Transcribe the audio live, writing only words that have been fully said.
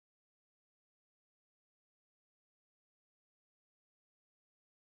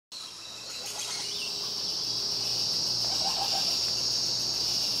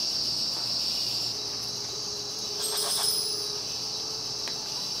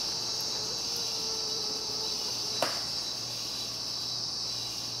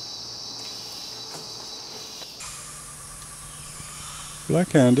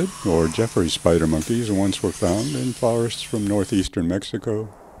Black-handed, or Jeffrey spider monkeys, once were found in forests from northeastern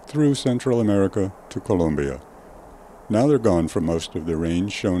Mexico through Central America to Colombia. Now they're gone from most of the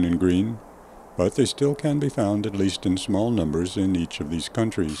range shown in green, but they still can be found at least in small numbers in each of these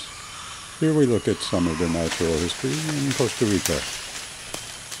countries. Here we look at some of their natural history in Costa Rica.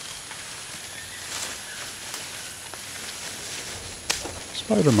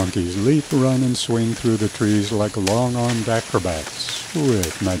 Spider monkeys leap, run, and swing through the trees like long-armed acrobats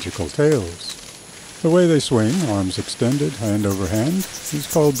with magical tails. The way they swing, arms extended, hand over hand, is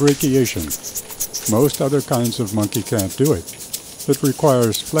called brachiation. Most other kinds of monkey can't do it. It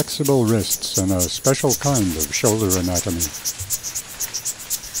requires flexible wrists and a special kind of shoulder anatomy.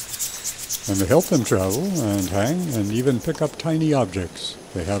 And to help them travel and hang and even pick up tiny objects,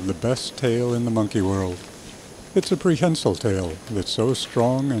 they have the best tail in the monkey world. It's a prehensile tail that's so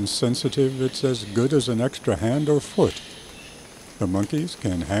strong and sensitive it's as good as an extra hand or foot. The monkeys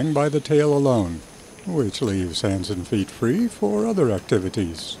can hang by the tail alone, which leaves hands and feet free for other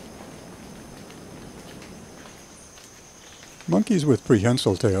activities. Monkeys with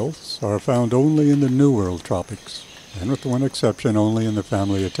prehensile tails are found only in the New World tropics, and with one exception only in the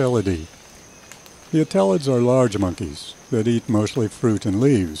family Atelidae. The Atelids are large monkeys that eat mostly fruit and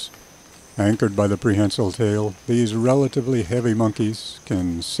leaves. Anchored by the prehensile tail, these relatively heavy monkeys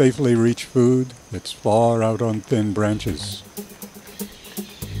can safely reach food that's far out on thin branches.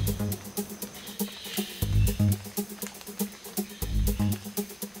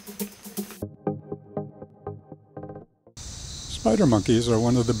 Spider monkeys are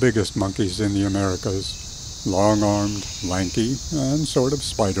one of the biggest monkeys in the Americas, long-armed, lanky, and sort of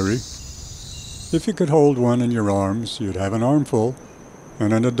spidery. If you could hold one in your arms, you'd have an armful,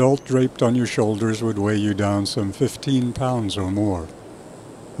 and an adult draped on your shoulders would weigh you down some 15 pounds or more.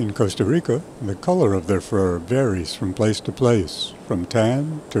 In Costa Rica, the color of their fur varies from place to place, from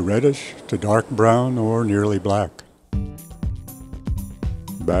tan to reddish to dark brown or nearly black.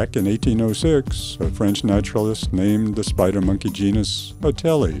 Back in 1806, a French naturalist named the spider monkey genus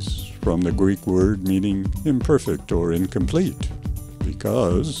Ateles, from the Greek word meaning imperfect or incomplete,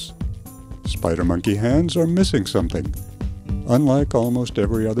 because spider monkey hands are missing something. Unlike almost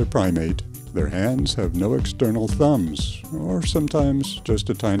every other primate, their hands have no external thumbs, or sometimes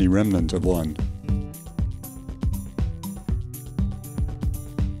just a tiny remnant of one.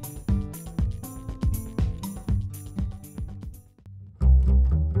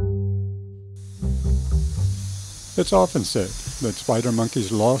 It's often said that spider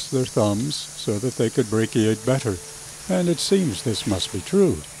monkeys lost their thumbs so that they could brachiate better, and it seems this must be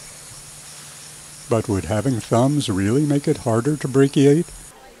true. But would having thumbs really make it harder to brachiate?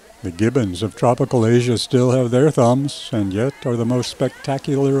 The gibbons of tropical Asia still have their thumbs, and yet are the most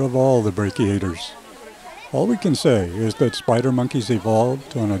spectacular of all the brachiators. All we can say is that spider monkeys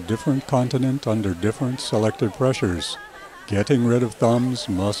evolved on a different continent under different selective pressures. Getting rid of thumbs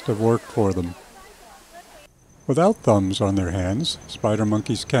must have worked for them. Without thumbs on their hands, spider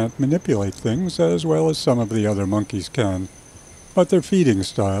monkeys can't manipulate things as well as some of the other monkeys can. But their feeding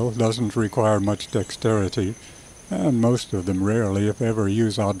style doesn't require much dexterity, and most of them rarely, if ever,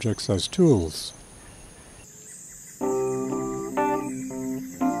 use objects as tools.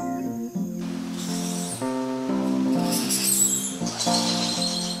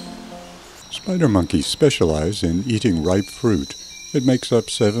 Spider monkeys specialize in eating ripe fruit. It makes up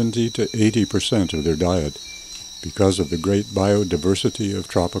 70 to 80% of their diet. Because of the great biodiversity of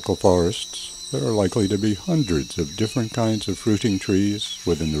tropical forests, there are likely to be hundreds of different kinds of fruiting trees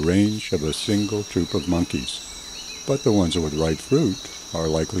within the range of a single troop of monkeys. But the ones with ripe fruit are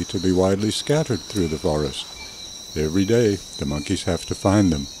likely to be widely scattered through the forest. Every day, the monkeys have to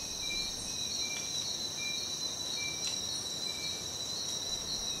find them.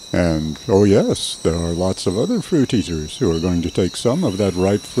 And, oh yes, there are lots of other fruit eaters who are going to take some of that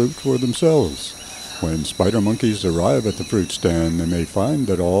ripe fruit for themselves. When spider monkeys arrive at the fruit stand, they may find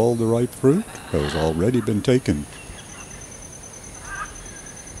that all the ripe fruit has already been taken.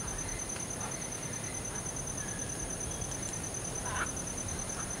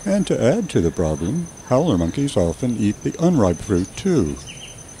 And to add to the problem, howler monkeys often eat the unripe fruit too.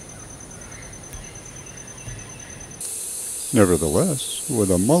 Nevertheless,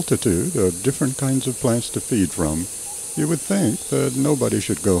 with a multitude of different kinds of plants to feed from, you would think that nobody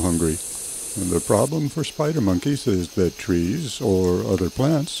should go hungry. And the problem for spider monkeys is that trees or other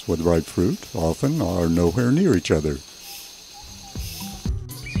plants with ripe fruit often are nowhere near each other.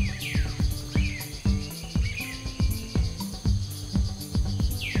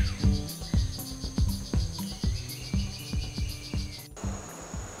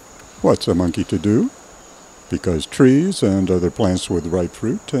 What's a monkey to do? Because trees and other plants with ripe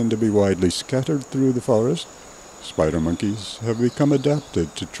fruit tend to be widely scattered through the forest, spider monkeys have become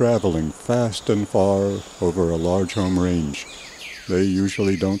adapted to traveling fast and far over a large home range. They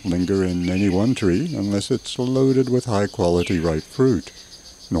usually don't linger in any one tree unless it's loaded with high-quality ripe fruit.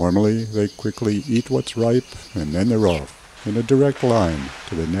 Normally, they quickly eat what's ripe and then they're off, in a direct line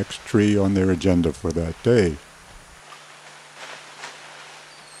to the next tree on their agenda for that day.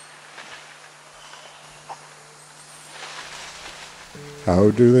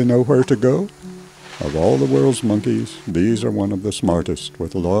 How do they know where to go? Of all the world's monkeys, these are one of the smartest,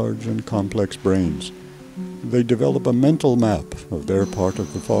 with large and complex brains. They develop a mental map of their part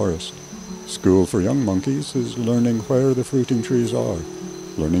of the forest. School for young monkeys is learning where the fruiting trees are,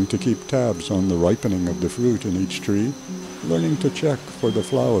 learning to keep tabs on the ripening of the fruit in each tree, learning to check for the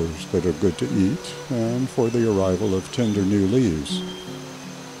flowers that are good to eat, and for the arrival of tender new leaves.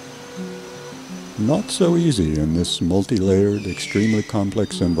 Not so easy in this multi-layered, extremely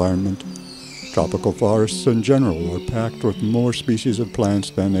complex environment. Tropical forests in general are packed with more species of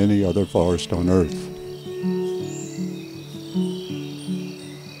plants than any other forest on Earth.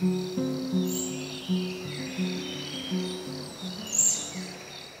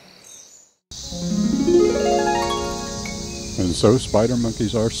 And so spider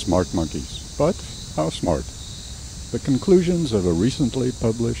monkeys are smart monkeys. But how smart? The conclusions of a recently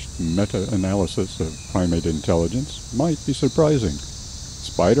published meta-analysis of primate intelligence might be surprising.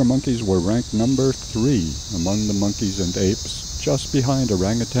 Spider monkeys were ranked number 3 among the monkeys and apes, just behind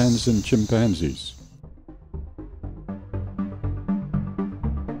orangutans and chimpanzees.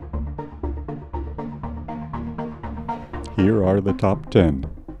 Here are the top 10.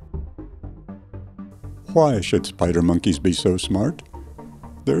 Why should spider monkeys be so smart?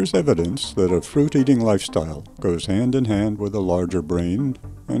 There is evidence that a fruit-eating lifestyle goes hand in hand with a larger brain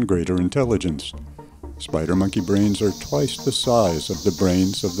and greater intelligence. Spider monkey brains are twice the size of the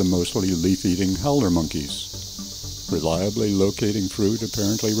brains of the mostly leaf-eating howler monkeys. Reliably locating fruit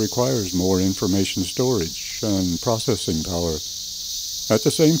apparently requires more information storage and processing power. At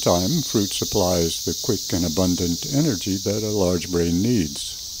the same time, fruit supplies the quick and abundant energy that a large brain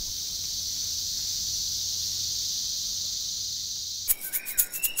needs.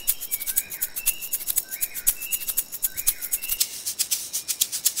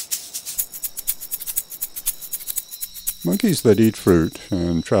 Monkeys that eat fruit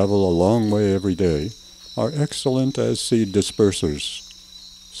and travel a long way every day are excellent as seed dispersers.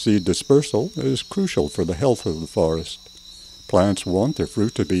 Seed dispersal is crucial for the health of the forest. Plants want their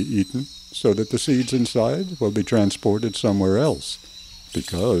fruit to be eaten so that the seeds inside will be transported somewhere else,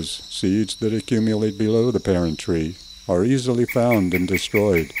 because seeds that accumulate below the parent tree are easily found and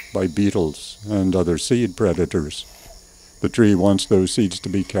destroyed by beetles and other seed predators. The tree wants those seeds to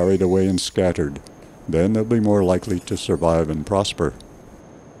be carried away and scattered. Then they'll be more likely to survive and prosper.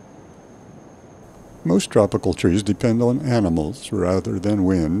 Most tropical trees depend on animals rather than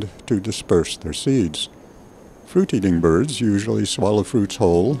wind to disperse their seeds. Fruit-eating birds usually swallow fruits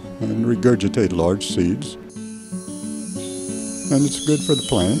whole and regurgitate large seeds. And it's good for the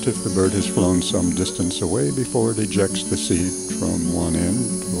plant if the bird has flown some distance away before it ejects the seed from one end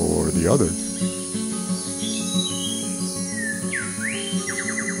or the other.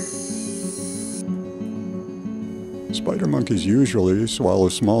 Spider monkeys usually swallow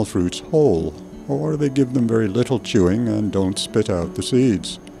small fruits whole, or they give them very little chewing and don't spit out the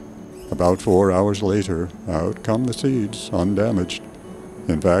seeds. About 4 hours later, out come the seeds, undamaged.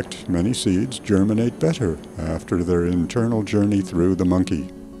 In fact, many seeds germinate better after their internal journey through the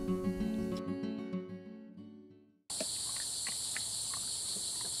monkey.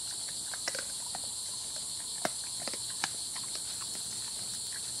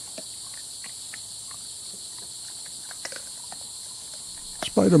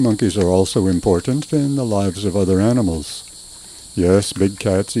 Spider monkeys are also important in the lives of other animals. Yes, big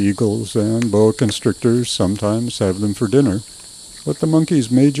cats, eagles, and boa constrictors sometimes have them for dinner, but the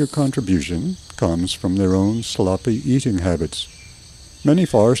monkey's major contribution comes from their own sloppy eating habits. Many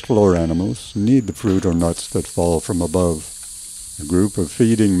forest floor animals need the fruit or nuts that fall from above. A group of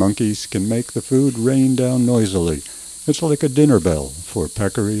feeding monkeys can make the food rain down noisily. It's like a dinner bell for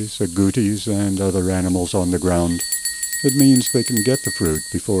peccaries, agoutis, and other animals on the ground. It means they can get the fruit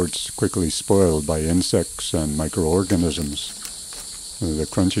before it's quickly spoiled by insects and microorganisms. The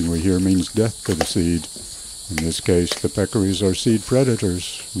crunching we hear means death to the seed. In this case, the peccaries are seed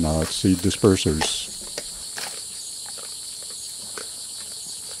predators, not seed dispersers.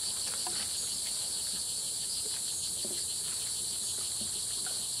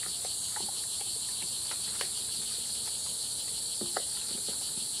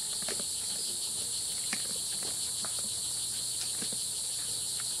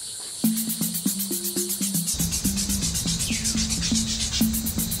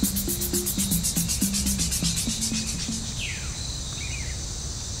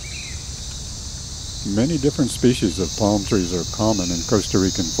 Many different species of palm trees are common in Costa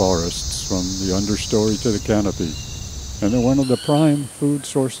Rican forests, from the understory to the canopy, and they're one of the prime food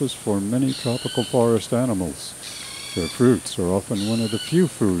sources for many tropical forest animals. Their fruits are often one of the few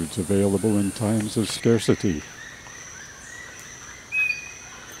foods available in times of scarcity.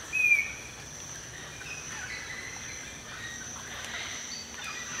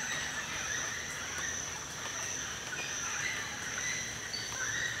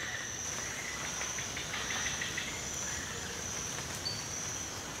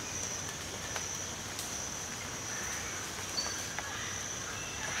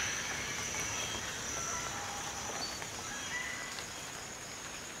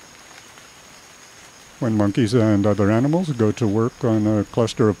 When monkeys and other animals go to work on a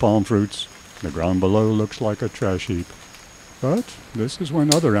cluster of palm fruits, the ground below looks like a trash heap. But this is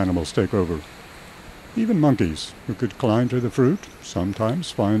when other animals take over. Even monkeys, who could climb to the fruit, sometimes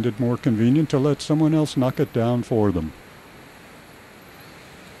find it more convenient to let someone else knock it down for them.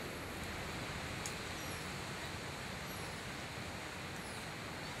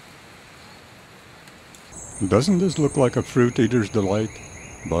 Doesn't this look like a fruit eater's delight?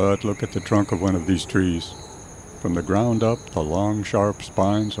 But look at the trunk of one of these trees. From the ground up, the long, sharp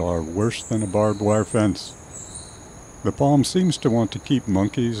spines are worse than a barbed wire fence. The palm seems to want to keep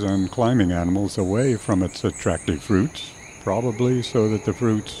monkeys and climbing animals away from its attractive fruits, probably so that the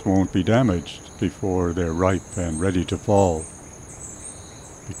fruits won't be damaged before they're ripe and ready to fall.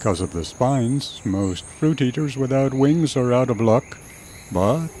 Because of the spines, most fruit eaters without wings are out of luck,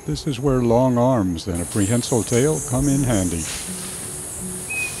 but this is where long arms and a prehensile tail come in handy.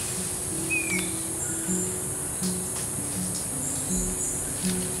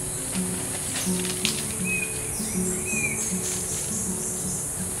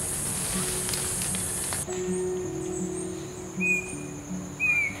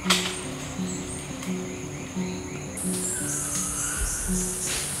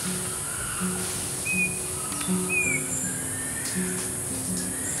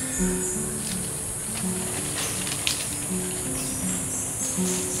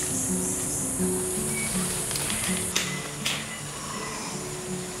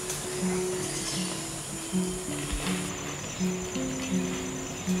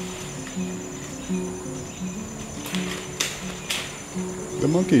 The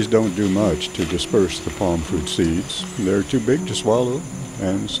monkeys don't do much to disperse the palm fruit seeds. They're too big to swallow,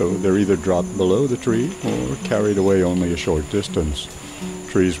 and so they're either dropped below the tree or carried away only a short distance.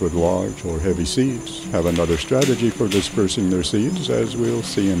 Trees with large or heavy seeds have another strategy for dispersing their seeds, as we'll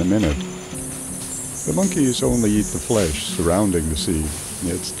see in a minute. The monkeys only eat the flesh surrounding the seed.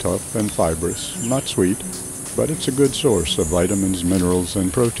 It's tough and fibrous, not sweet, but it's a good source of vitamins, minerals,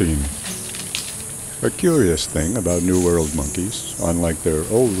 and protein. A curious thing about New World monkeys, unlike their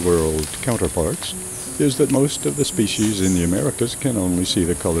Old World counterparts, is that most of the species in the Americas can only see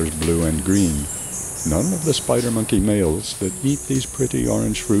the colors blue and green. None of the spider monkey males that eat these pretty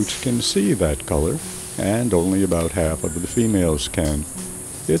orange fruits can see that color, and only about half of the females can.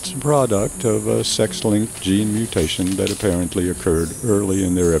 It's a product of a sex-linked gene mutation that apparently occurred early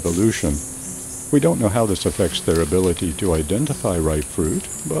in their evolution. We don't know how this affects their ability to identify ripe fruit,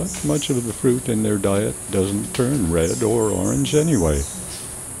 but much of the fruit in their diet doesn't turn red or orange anyway.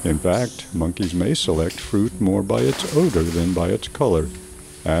 In fact, monkeys may select fruit more by its odor than by its color,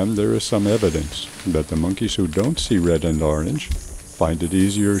 and there is some evidence that the monkeys who don't see red and orange find it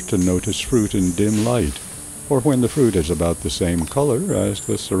easier to notice fruit in dim light, or when the fruit is about the same color as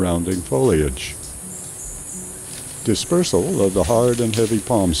the surrounding foliage. Dispersal of the hard and heavy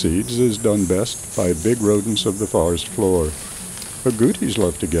palm seeds is done best by big rodents of the forest floor. Agoutis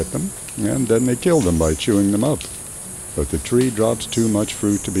love to get them, and then they kill them by chewing them up. But the tree drops too much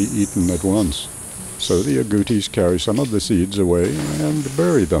fruit to be eaten at once, so the agoutis carry some of the seeds away and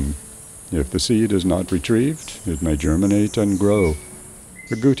bury them. If the seed is not retrieved, it may germinate and grow.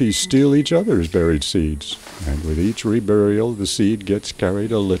 Agoutis steal each other's buried seeds, and with each reburial the seed gets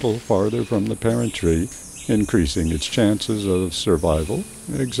carried a little farther from the parent tree, increasing its chances of survival,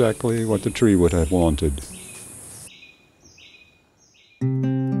 exactly what the tree would have wanted.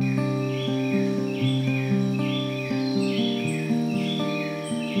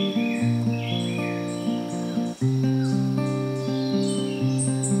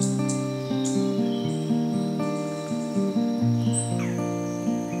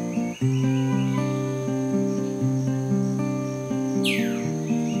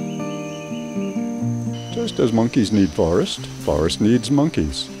 Just as monkeys need forest, forest needs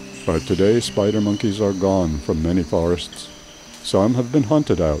monkeys. But today spider monkeys are gone from many forests. Some have been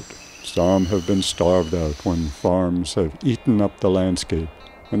hunted out. Some have been starved out when farms have eaten up the landscape.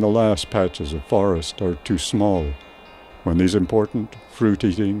 and the last patches of forest are too small. When these important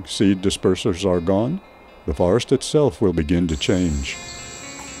fruit-eating seed dispersers are gone, the forest itself will begin to change.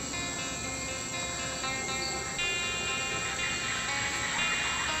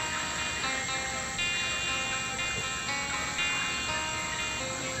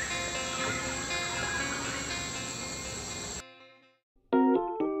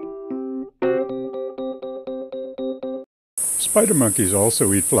 Spider monkeys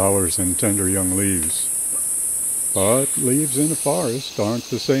also eat flowers and tender young leaves. But leaves in a forest aren't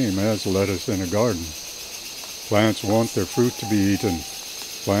the same as lettuce in a garden. Plants want their fruit to be eaten.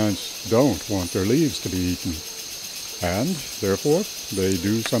 Plants don't want their leaves to be eaten. And, therefore, they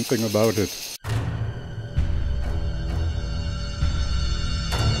do something about it.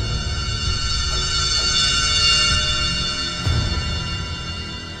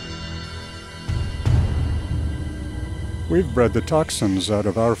 We've bred the toxins out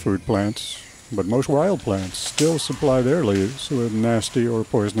of our food plants, but most wild plants still supply their leaves with nasty or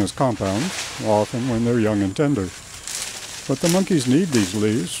poisonous compounds, often when they're young and tender. But the monkeys need these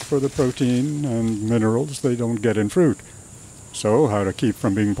leaves for the protein and minerals they don't get in fruit. So, how to keep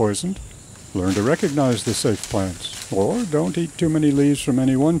from being poisoned? Learn to recognize the safe plants, or don't eat too many leaves from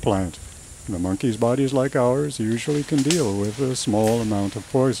any one plant. The monkeys' bodies, like ours, usually can deal with a small amount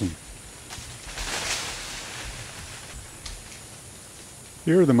of poison.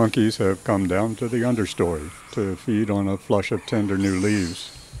 Here the monkeys have come down to the understory to feed on a flush of tender new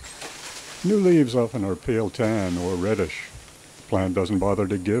leaves. New leaves often are pale tan or reddish. The plant doesn't bother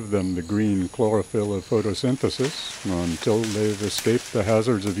to give them the green chlorophyll of photosynthesis until they've escaped the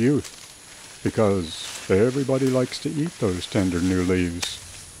hazards of youth, because everybody likes to eat those tender new leaves.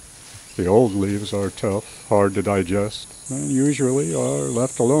 The old leaves are tough, hard to digest, and usually are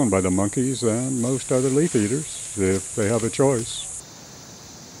left alone by the monkeys and most other leaf eaters, if they have a choice.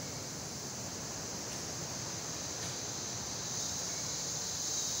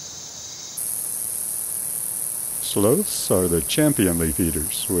 Sloths are the champion leaf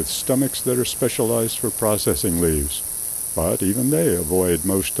eaters, with stomachs that are specialized for processing leaves. But even they avoid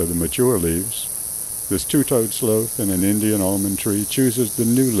most of the mature leaves. This two-toed sloth in an Indian almond tree chooses the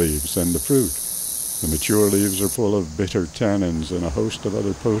new leaves and the fruit. The mature leaves are full of bitter tannins and a host of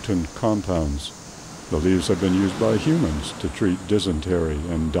other potent compounds. The leaves have been used by humans to treat dysentery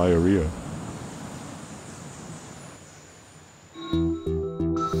and diarrhea.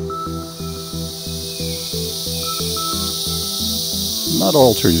 Not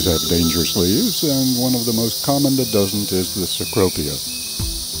all trees have dangerous leaves, and one of the most common that doesn't is the Cecropia.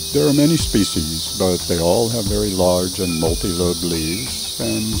 There are many species, but they all have very large and multi-lobed leaves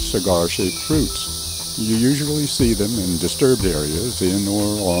and cigar-shaped fruits. You usually see them in disturbed areas in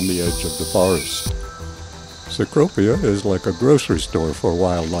or on the edge of the forest. Cecropia is like a grocery store for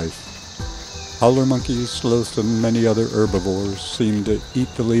wildlife. Howler monkeys, sloths, and many other herbivores seem to eat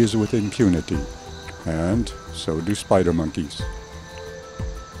the leaves with impunity, and so do spider monkeys.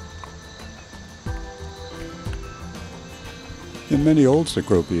 In many old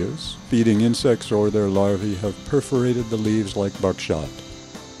Cecropias, feeding insects or their larvae have perforated the leaves like buckshot.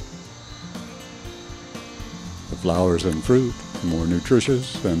 The flowers and fruit, more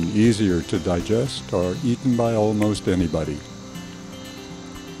nutritious and easier to digest, are eaten by almost anybody.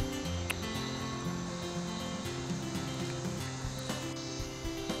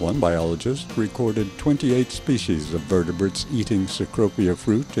 One biologist recorded 28 species of vertebrates eating Cecropia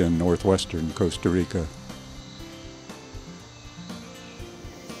fruit in northwestern Costa Rica.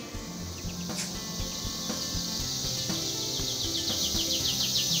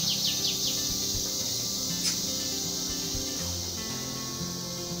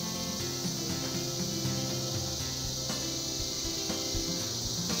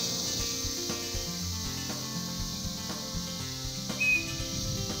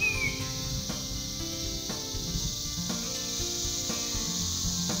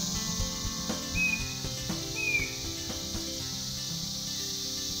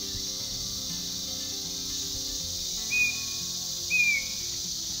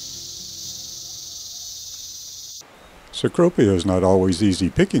 Cecropia is not always easy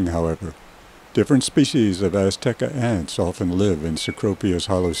picking, however. Different species of Azteca ants often live in Cecropia's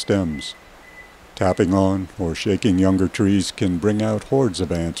hollow stems. Tapping on or shaking younger trees can bring out hordes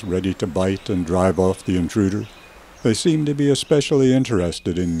of ants ready to bite and drive off the intruder. They seem to be especially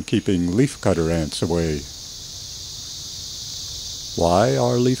interested in keeping leafcutter ants away. Why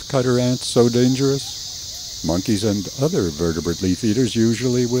are leafcutter ants so dangerous? Monkeys and other vertebrate leaf eaters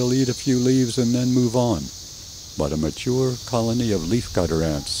usually will eat a few leaves and then move on. But a mature colony of leafcutter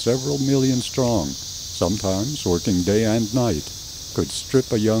ants, several million strong, sometimes working day and night, could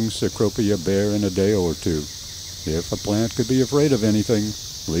strip a young Cecropia bare in a day or two. If a plant could be afraid of anything,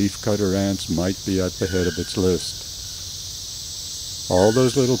 leaf-cutter ants might be at the head of its list. All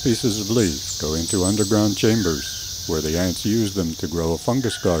those little pieces of leaf go into underground chambers, where the ants use them to grow a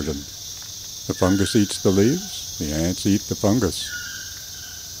fungus garden. The fungus eats the leaves, the ants eat the fungus.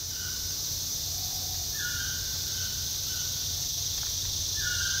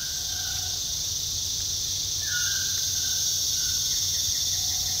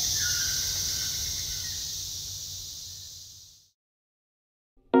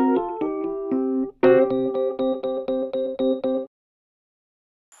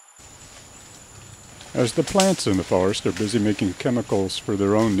 As the plants in the forest are busy making chemicals for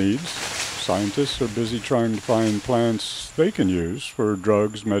their own needs, scientists are busy trying to find plants they can use for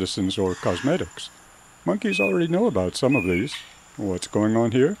drugs, medicines, or cosmetics. Monkeys already know about some of these. What's going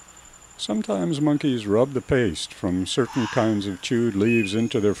on here? Sometimes monkeys rub the paste from certain kinds of chewed leaves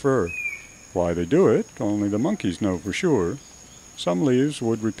into their fur. Why they do it, only the monkeys know for sure. Some leaves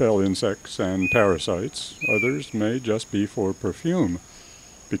would repel insects and parasites, others may just be for perfume.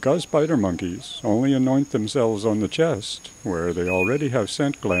 Because spider monkeys only anoint themselves on the chest, where they already have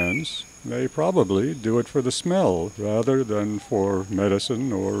scent glands, they probably do it for the smell rather than for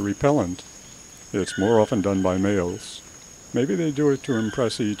medicine or repellent. It's more often done by males. Maybe they do it to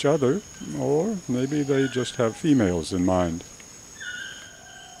impress each other, or maybe they just have females in mind.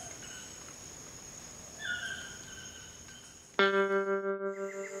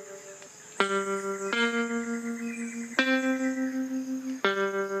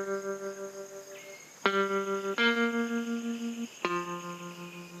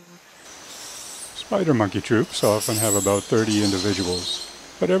 Spider monkey troops often have about 30 individuals,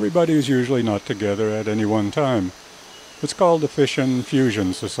 but everybody is usually not together at any one time. It's called a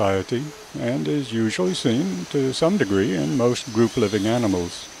fission-fusion society, and is usually seen to some degree in most group-living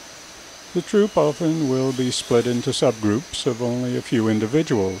animals. The troop often will be split into subgroups of only a few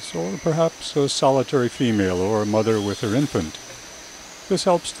individuals, or perhaps a solitary female or a mother with her infant. This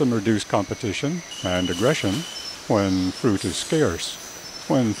helps them reduce competition and aggression when fruit is scarce.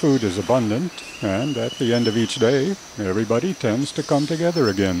 When food is abundant, and at the end of each day, everybody tends to come together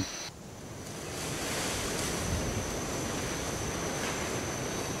again.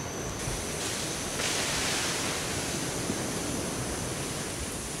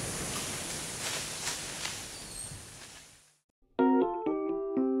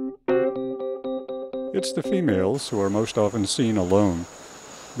 It's the females who are most often seen alone.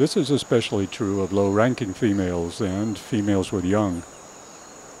 This is especially true of low-ranking females and females with young.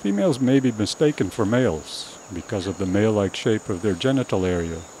 Females may be mistaken for males because of the male-like shape of their genital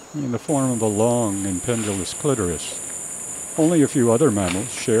area, in the form of a long and pendulous clitoris. Only a few other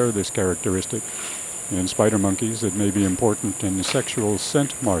mammals share this characteristic. In spider monkeys, it may be important in sexual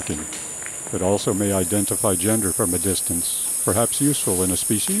scent marking. It also may identify gender from a distance, perhaps useful in a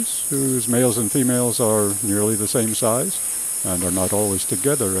species whose males and females are nearly the same size and are not always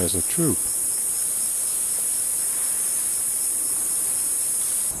together as a troop.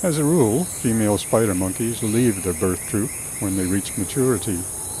 As a rule, female spider monkeys leave their birth troop when they reach maturity.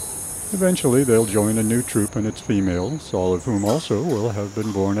 Eventually they'll join a new troop and its females, all of whom also will have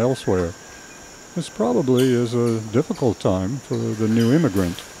been born elsewhere. This probably is a difficult time for the new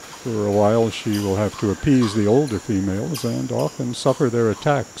immigrant. For a while she will have to appease the older females and often suffer their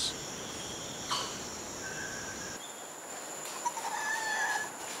attacks.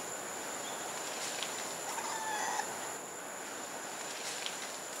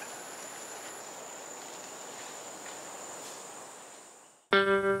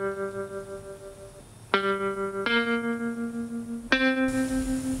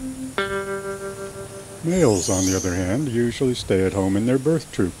 Males, on the other hand, usually stay at home in their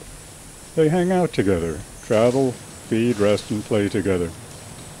birth troop. They hang out together, travel, feed, rest, and play together.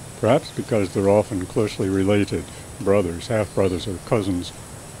 Perhaps because they're often closely related, brothers, half-brothers, or cousins.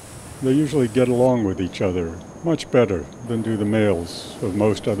 They usually get along with each other much better than do the males of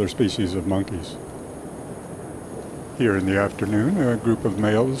most other species of monkeys. Here in the afternoon, a group of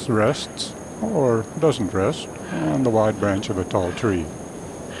males rests, or doesn't rest, on the wide branch of a tall tree.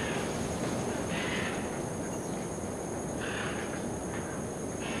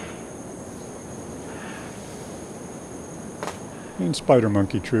 In spider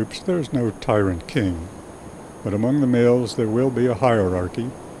monkey troops, there is no tyrant king, but among the males there will be a hierarchy,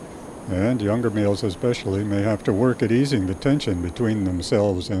 and younger males especially may have to work at easing the tension between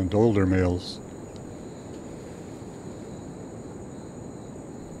themselves and older males.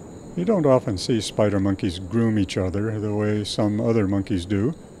 You don't often see spider monkeys groom each other the way some other monkeys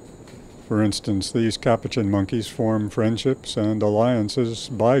do. For instance, these capuchin monkeys form friendships and alliances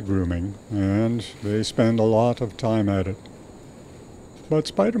by grooming, and they spend a lot of time at it. But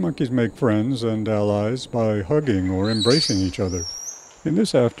spider monkeys make friends and allies by hugging or embracing each other. In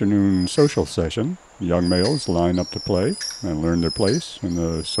this afternoon social session, young males line up to play and learn their place in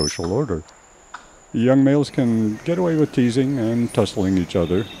the social order. Young males can get away with teasing and tussling each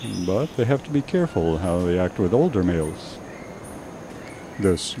other, but they have to be careful how they act with older males.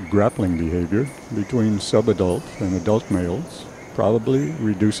 This grappling behavior between subadult and adult males probably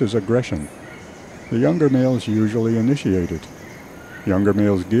reduces aggression. The younger males usually initiate it. Younger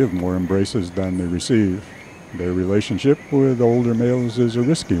males give more embraces than they receive. Their relationship with older males is a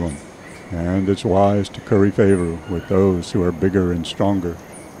risky one, and it's wise to curry favor with those who are bigger and stronger.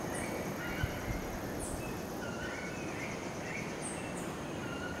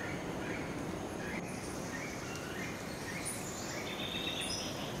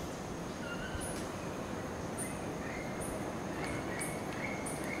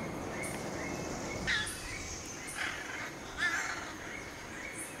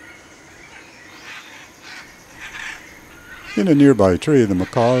 In a nearby tree, the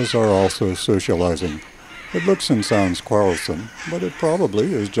macaws are also socializing. It looks and sounds quarrelsome, but it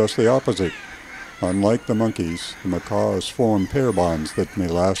probably is just the opposite. Unlike the monkeys, the macaws form pair bonds that may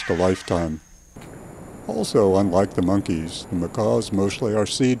last a lifetime. Also, unlike the monkeys, the macaws mostly are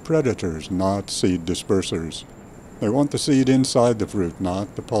seed predators, not seed dispersers. They want the seed inside the fruit,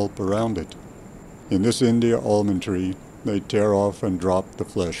 not the pulp around it. In this India almond tree, they tear off and drop the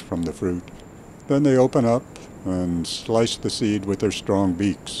flesh from the fruit. Then they open up and slice the seed with their strong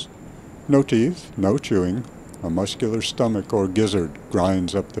beaks. No teeth, no chewing. A muscular stomach or gizzard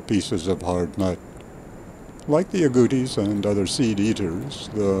grinds up the pieces of hard nut. Like the agoutis and other seed eaters,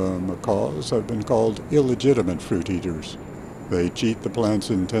 the macaws have been called illegitimate fruit eaters. They cheat the plant's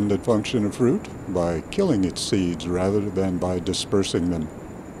intended function of fruit by killing its seeds rather than by dispersing them.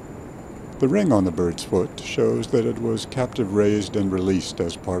 The ring on the bird's foot shows that it was captive raised and released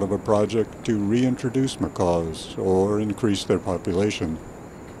as part of a project to reintroduce macaws or increase their population.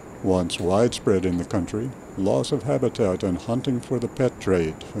 Once widespread in the country, loss of habitat and hunting for the pet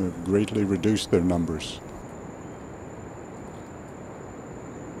trade have greatly reduced their numbers.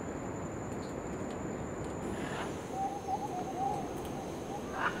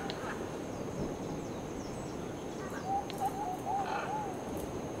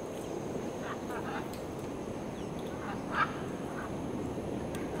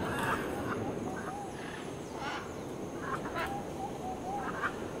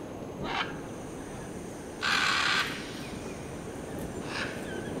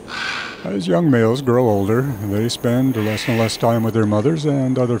 As young males grow older, they spend less and less time with their mothers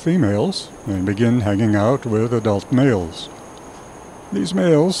and other females and begin hanging out with adult males. These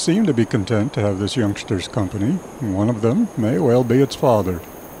males seem to be content to have this youngster's company. One of them may well be its father.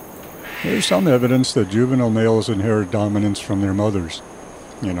 There's some evidence that juvenile males inherit dominance from their mothers.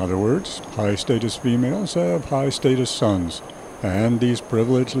 In other words, high-status females have high-status sons, and these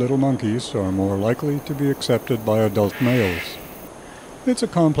privileged little monkeys are more likely to be accepted by adult males. It's a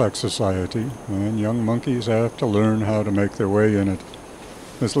complex society, and young monkeys have to learn how to make their way in it.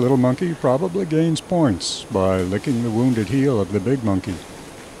 This little monkey probably gains points by licking the wounded heel of the big monkey.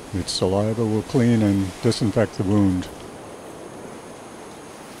 Its saliva will clean and disinfect the wound.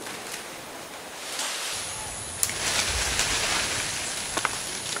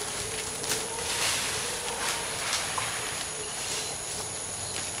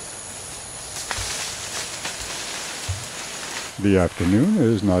 The afternoon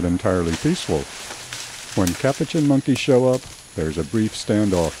is not entirely peaceful. When capuchin monkeys show up, there's a brief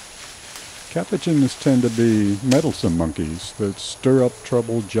standoff. Capuchins tend to be meddlesome monkeys that stir up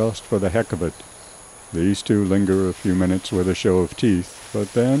trouble just for the heck of it. These two linger a few minutes with a show of teeth,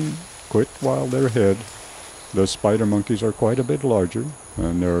 but then quit while they're ahead. The spider monkeys are quite a bit larger,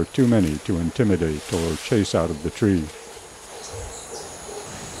 and there are too many to intimidate or chase out of the tree.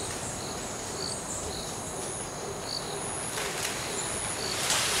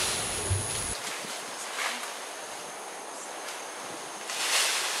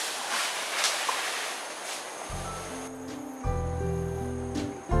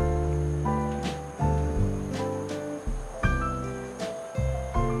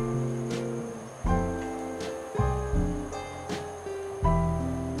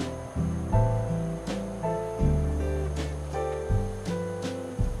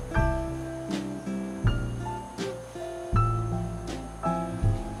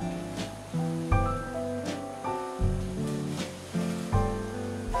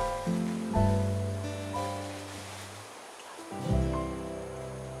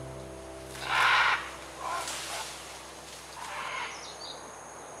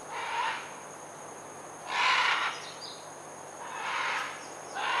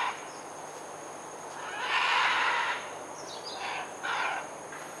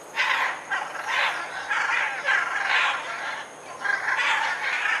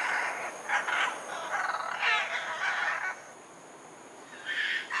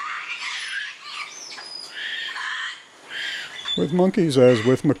 With monkeys, as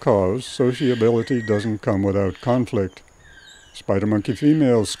with macaws, sociability doesn't come without conflict. Spider monkey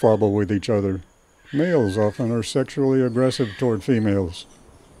females squabble with each other. Males often are sexually aggressive toward females.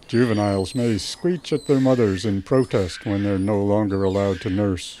 Juveniles may screech at their mothers in protest when they're no longer allowed to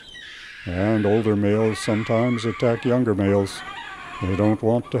nurse. And older males sometimes attack younger males. They don't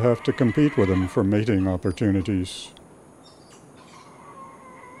want to have to compete with them for mating opportunities.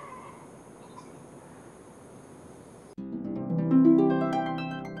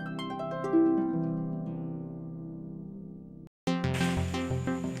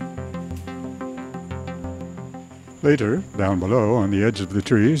 Later, down below on the edge of the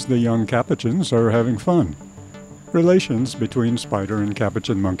trees, the young capuchins are having fun. Relations between spider and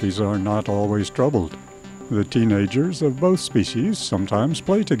capuchin monkeys are not always troubled. The teenagers of both species sometimes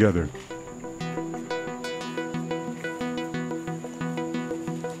play together.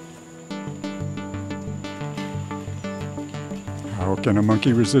 How can a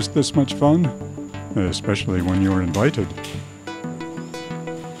monkey resist this much fun? Especially when you're invited.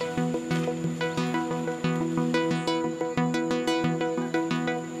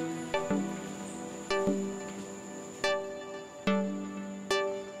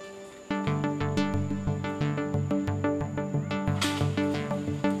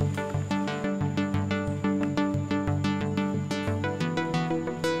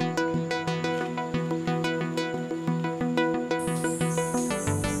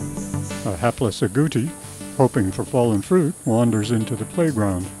 A hapless agouti, hoping for fallen fruit, wanders into the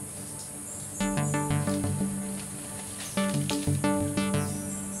playground.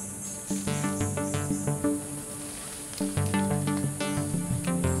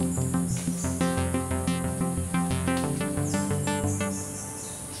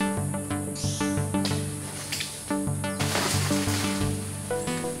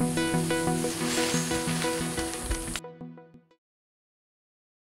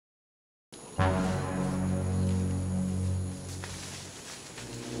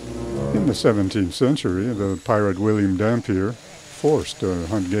 In the 17th century, the pirate William Dampier, forced to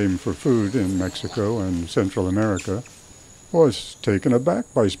hunt game for food in Mexico and Central America, was taken aback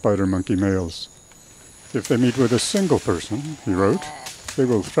by spider monkey males. If they meet with a single person, he wrote, they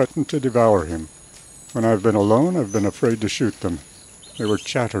will threaten to devour him. When I've been alone, I've been afraid to shoot them. They were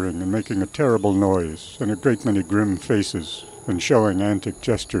chattering and making a terrible noise, and a great many grim faces, and showing antic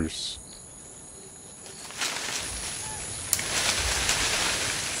gestures.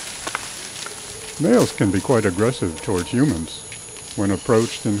 Males can be quite aggressive toward humans. When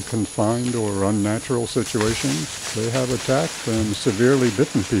approached in confined or unnatural situations, they have attacked and severely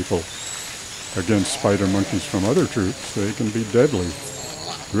bitten people. Against spider monkeys from other troops, they can be deadly.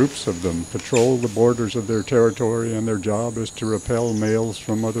 Groups of them patrol the borders of their territory, and their job is to repel males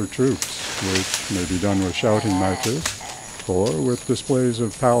from other troops, which may be done with shouting matches, or with displays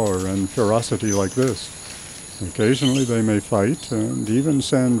of power and ferocity like this. Occasionally they may fight and even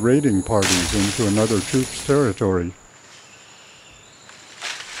send raiding parties into another troop's territory.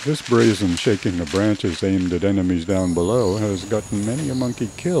 This brazen shaking of branches aimed at enemies down below has gotten many a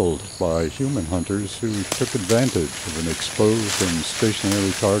monkey killed by human hunters who took advantage of an exposed and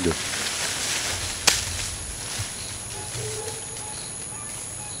stationary target.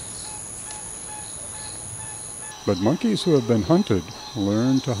 But monkeys who have been hunted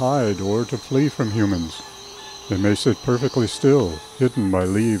learn to hide or to flee from humans. They may sit perfectly still, hidden by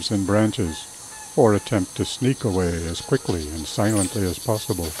leaves and branches, or attempt to sneak away as quickly and silently as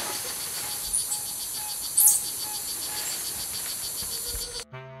possible.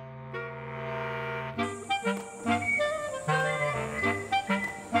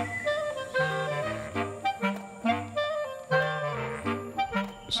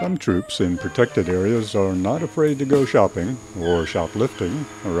 Some troops in protected areas are not afraid to go shopping or shoplifting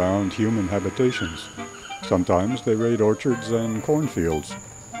around human habitations. Sometimes they raid orchards and cornfields.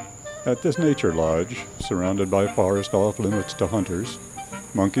 At this nature lodge, surrounded by forest off-limits to hunters,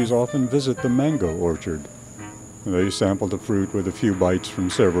 monkeys often visit the mango orchard. They sample the fruit with a few bites from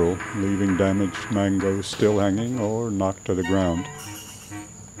several, leaving damaged mangoes still hanging or knocked to the ground.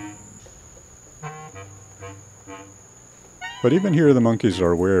 But even here the monkeys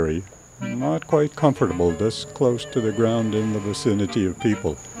are wary, not quite comfortable this close to the ground in the vicinity of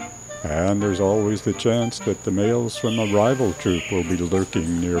people. And there's always the chance that the males from a rival troop will be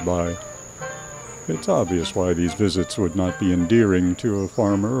lurking nearby. It's obvious why these visits would not be endearing to a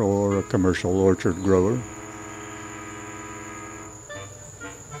farmer or a commercial orchard grower.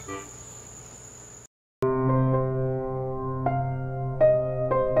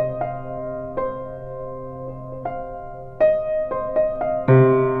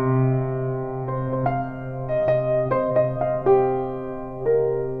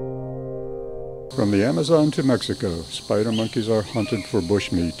 From the Amazon to Mexico, spider monkeys are hunted for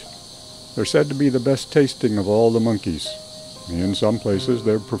bushmeat. They're said to be the best tasting of all the monkeys. In some places,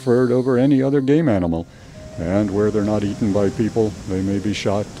 they're preferred over any other game animal, and where they're not eaten by people, they may be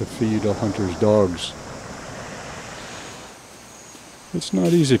shot to feed a hunter's dogs. It's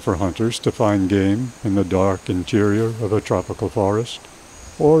not easy for hunters to find game in the dark interior of a tropical forest,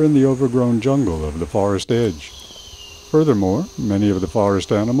 or in the overgrown jungle of the forest edge. Furthermore, many of the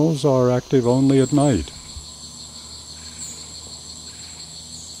forest animals are active only at night.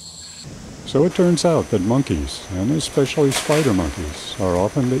 So it turns out that monkeys, and especially spider monkeys, are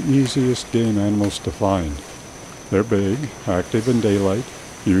often the easiest game animals to find. They're big, active in daylight,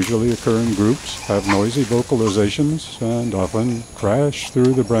 usually occur in groups, have noisy vocalizations, and often crash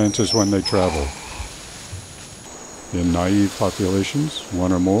through the branches when they travel. In naive populations,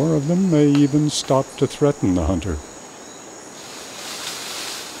 one or more of them may even stop to threaten the hunter.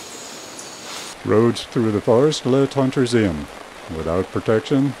 Roads through the forest let hunters in. Without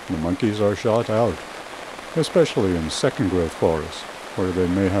protection, the monkeys are shot out, especially in second-growth forests, where they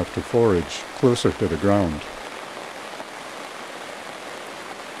may have to forage closer to the ground.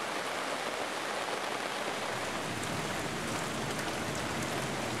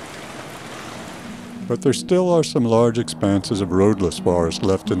 But there still are some large expanses of roadless forest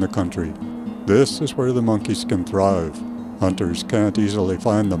left in the country. This is where the monkeys can thrive. Hunters can't easily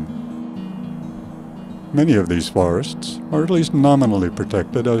find them. Many of these forests are at least nominally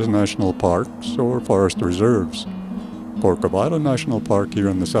protected as national parks or forest reserves. Corcovado National Park here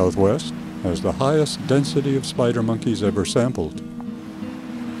in the southwest has the highest density of spider monkeys ever sampled.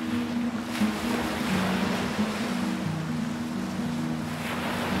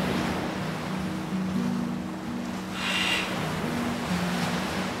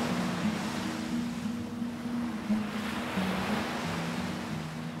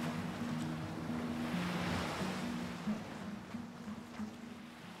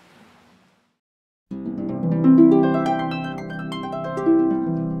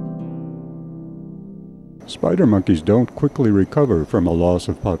 Spider monkeys don't quickly recover from a loss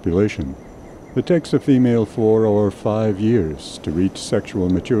of population. It takes a female 4 or 5 years to reach sexual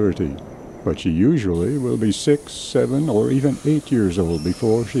maturity, but she usually will be 6, 7, or even 8 years old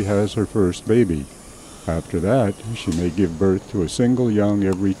before she has her first baby. After that, she may give birth to a single young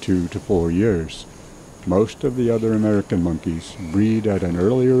every 2 to 4 years. Most of the other American monkeys breed at an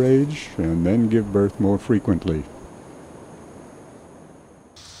earlier age and then give birth more frequently.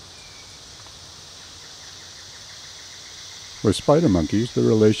 With spider monkeys, the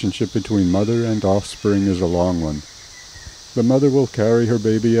relationship between mother and offspring is a long one. The mother will carry her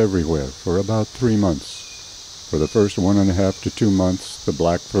baby everywhere for about 3 months. For the first 1.5 to 2 months, the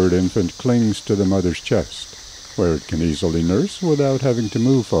black-furred infant clings to the mother's chest, where it can easily nurse without having to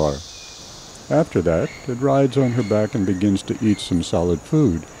move far. After that, it rides on her back and begins to eat some solid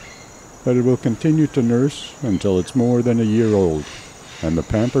food, but it will continue to nurse until it's more than a year old, and the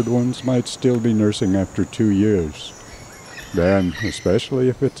pampered ones might still be nursing after 2 years. Then, especially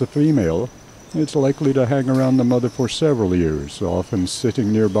if it's a female, it's likely to hang around the mother for several years, often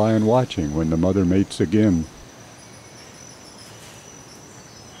sitting nearby and watching when the mother mates again.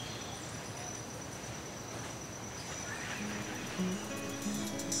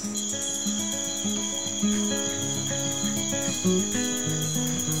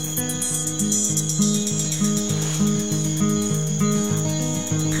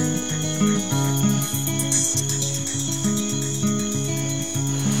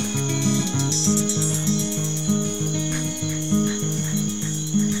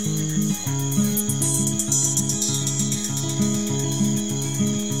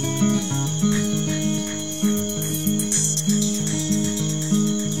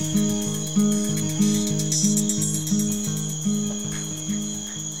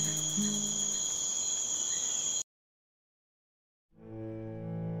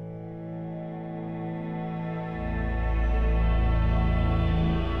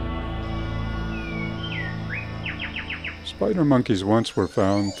 Spider monkeys once were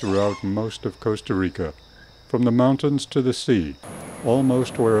found throughout most of Costa Rica, from the mountains to the sea,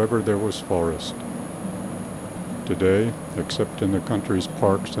 almost wherever there was forest. Today, except in the country's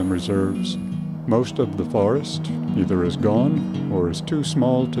parks and reserves, most of the forest either is gone or is too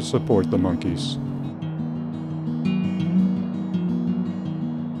small to support the monkeys.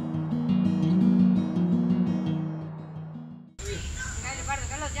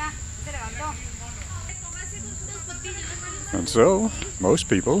 And so, most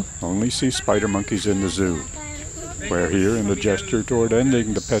people only see spider monkeys in the zoo, where here in the gesture toward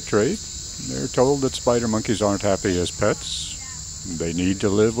ending the pet trade, they're told that spider monkeys aren't happy as pets, They need to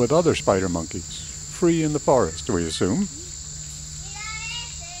live with other spider monkeys, free in the forest, we assume.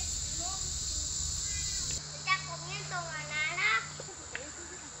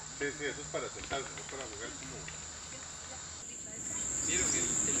 Sí, sí, eso es para sentarse, no es para jugar como... ¿Vieron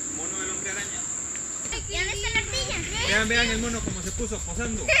el mono del hombre araña? ¿Y dónde está la ardilla? Vean, vean el mono como se puso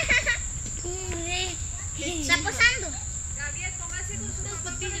posando. ¿Está posando? Gabriel, póngase con sus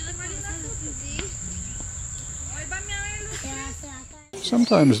patillas de marido.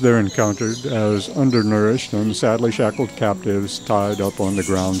 Sometimes they're encountered as undernourished and sadly shackled captives tied up on the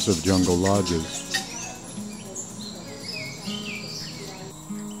grounds of jungle lodges.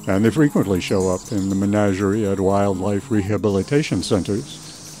 And they frequently show up in the menagerie at wildlife rehabilitation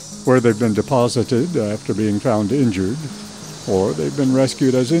centers, where they've been deposited after being found injured, or they've been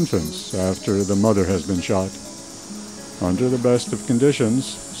rescued as infants after the mother has been shot. Under the best of conditions,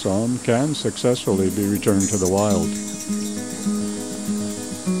 some can successfully be returned to the wild.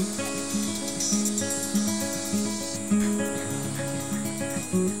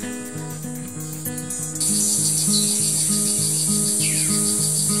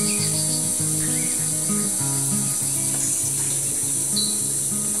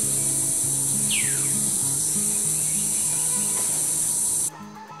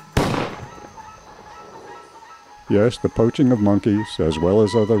 Yes, the poaching of monkeys, as well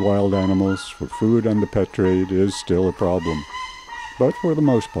as other wild animals, for food and the pet trade is still a problem. But for the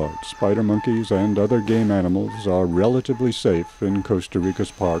most part, spider monkeys and other game animals are relatively safe in Costa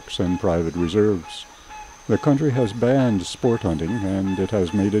Rica's parks and private reserves. The country has banned sport hunting, and it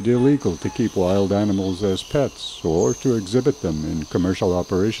has made it illegal to keep wild animals as pets or to exhibit them in commercial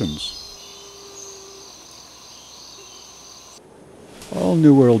operations. All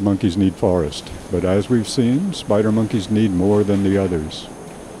New World monkeys need forest, but as we've seen, spider monkeys need more than the others.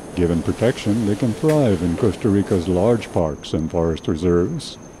 Given protection, they can thrive in Costa Rica's large parks and forest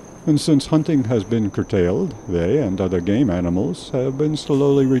reserves. And since hunting has been curtailed, they and other game animals have been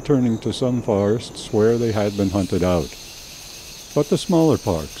slowly returning to some forests where they had been hunted out. But the smaller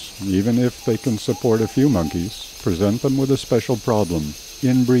parks, even if they can support a few monkeys, present them with a special problem: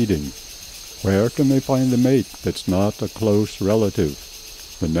 inbreeding. Where can they find a mate that's not a close relative?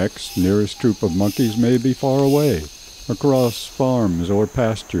 The next nearest troop of monkeys may be far away, across farms or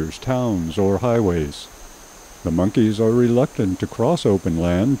pastures, towns or highways. The monkeys are reluctant to cross open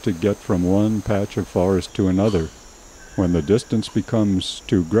land to get from one patch of forest to another. When the distance becomes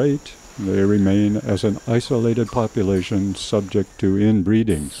too great, they remain as an isolated population subject to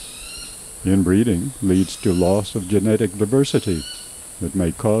inbreeding. Inbreeding leads to loss of genetic diversity that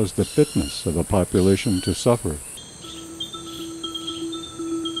may cause the fitness of a population to suffer.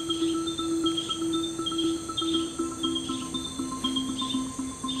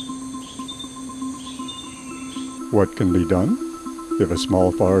 What can be done? If a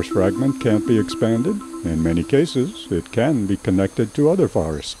small forest fragment can't be expanded, in many cases it can be connected to other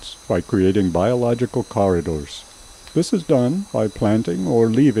forests by creating biological corridors. This is done by planting or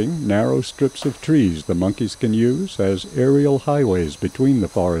leaving narrow strips of trees the monkeys can use as aerial highways between the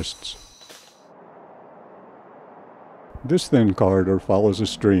forests. This thin corridor follows a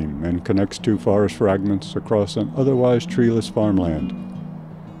stream and connects two forest fragments across an otherwise treeless farmland.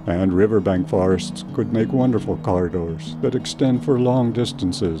 And riverbank forests could make wonderful corridors that extend for long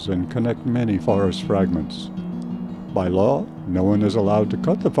distances and connect many forest fragments. By law, no one is allowed to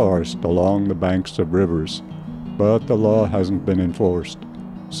cut the forest along the banks of rivers, but the law hasn't been enforced.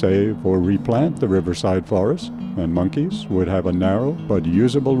 Save or replant the riverside forest, and monkeys would have a narrow but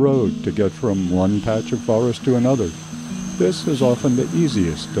usable road to get from one patch of forest to another. This is often the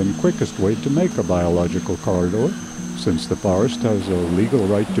easiest and quickest way to make a biological corridor, since the forest has a legal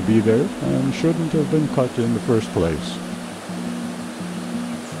right to be there and shouldn't have been cut in the first place.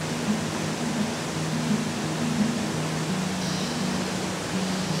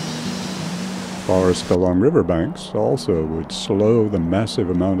 Forests along riverbanks also would slow the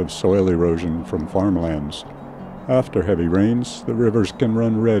massive amount of soil erosion from farmlands. After heavy rains, the rivers can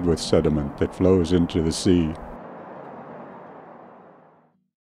run red with sediment that flows into the sea.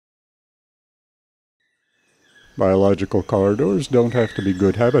 Biological corridors don't have to be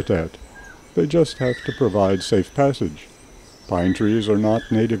good habitat. They just have to provide safe passage. Pine trees are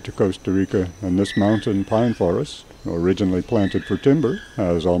not native to Costa Rica, and this mountain pine forest, originally planted for timber,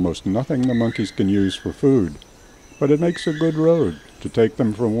 has almost nothing the monkeys can use for food. But it makes a good road to take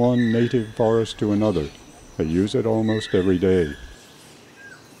them from one native forest to another. They use it almost every day.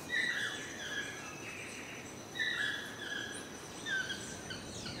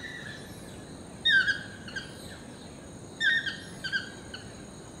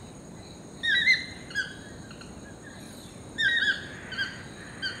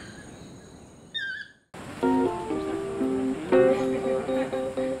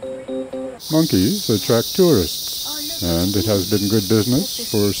 Monkeys attract tourists, and it has been good business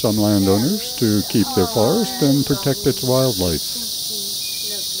for some landowners to keep their forest and protect its wildlife.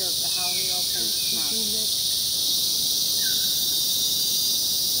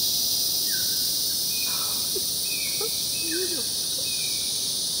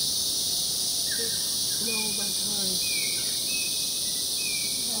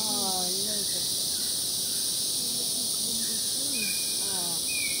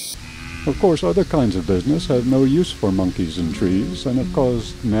 Of course, other kinds of business have no use for monkeys and trees and have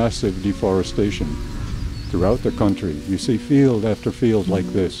caused massive deforestation. Throughout the country, you see field after field like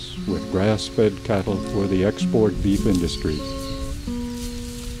this, with grass-fed cattle for the export beef industry.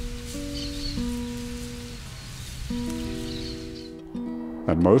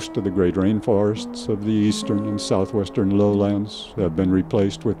 And most of the great rainforests of the eastern and southwestern lowlands have been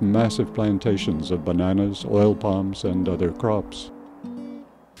replaced with massive plantations of bananas, oil palms, and other crops.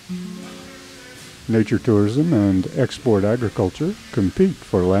 Nature tourism and export agriculture compete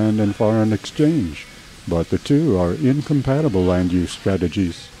for land and foreign exchange, but the two are incompatible land use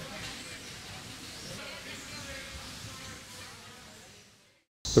strategies.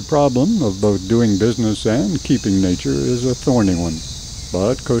 The problem of both doing business and keeping nature is a thorny one,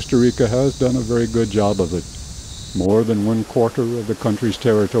 but Costa Rica has done a very good job of it. More than 1/4 of the country's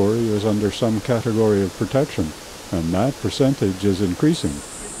territory is under some category of protection, and that percentage is increasing.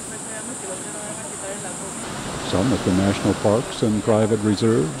 Some of the national parks and private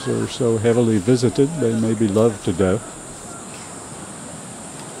reserves are so heavily visited they may be loved to death.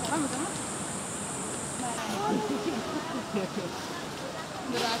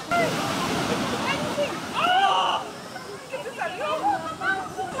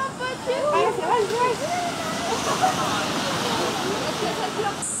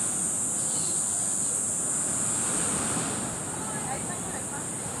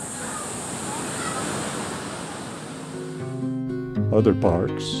 Other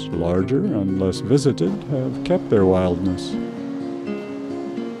parks, larger and less visited, have kept their wildness.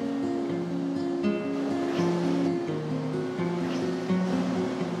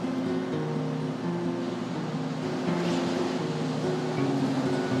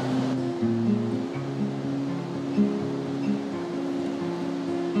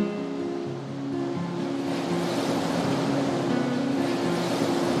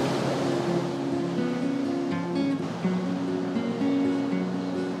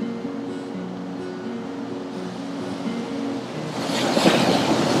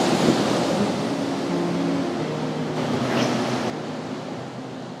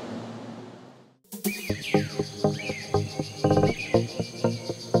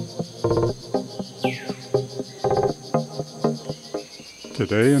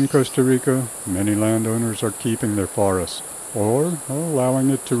 Today in Costa Rica, many landowners are keeping their forest, or allowing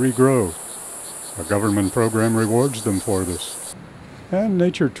it to regrow. A government program rewards them for this. And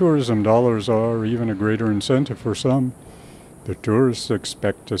nature tourism dollars are even a greater incentive for some. The tourists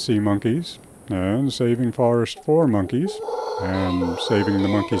expect to see monkeys, and saving forest for monkeys, and saving the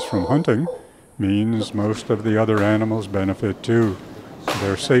monkeys from hunting, means most of the other animals benefit too.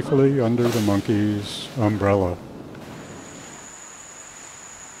 They're safely under the monkeys' umbrella.